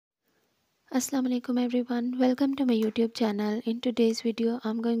Assalamu alaikum everyone. Welcome to my YouTube channel. In today's video,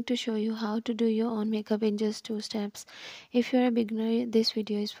 I'm going to show you how to do your own makeup in just 2 steps. If you're a beginner, this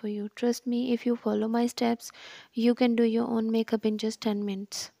video is for you. Trust me, if you follow my steps, you can do your own makeup in just 10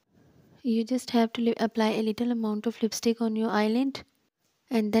 minutes. You just have to apply a little amount of lipstick on your eyelid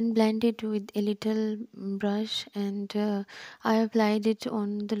and then blend it with a little brush, and I applied it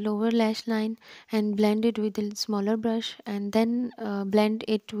on the lower lash line and blend it with a smaller brush, and then blend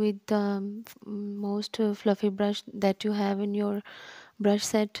it with the most fluffy brush that you have in your brush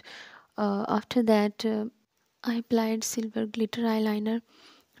set. After that, I applied silver glitter eyeliner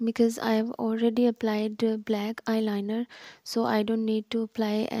because I have already applied black eyeliner, so I don't need to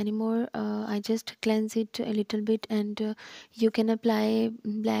apply anymore. I just cleanse it a little bit, and you can apply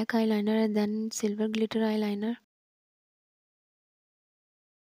black eyeliner and then silver glitter eyeliner.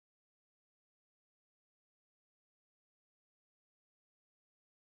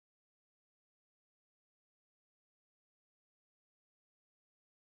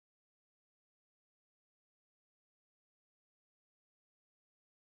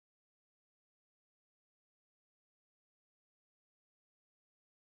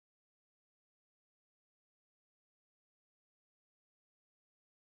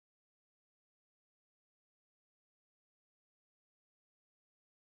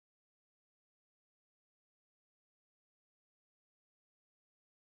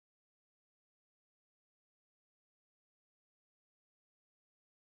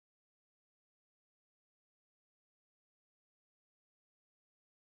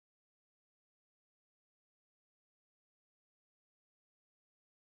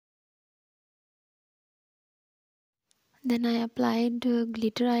 Then I applied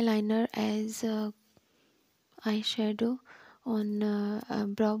glitter eyeliner as eyeshadow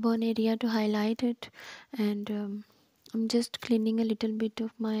on brow bone area to highlight it, and I'm just cleaning a little bit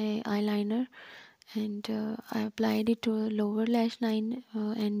of my eyeliner, and I applied it to a lower lash line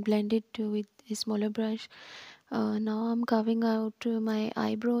and blend it with a smaller brush. Now I'm carving out my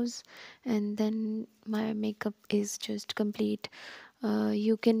eyebrows, and then my makeup is just complete.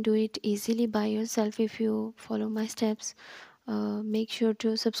 You can do it easily by yourself if you follow my steps. Make sure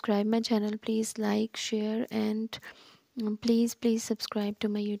to subscribe my channel. Please like, share, and please subscribe to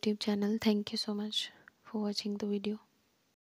my YouTube channel. Thank you so much for watching the video.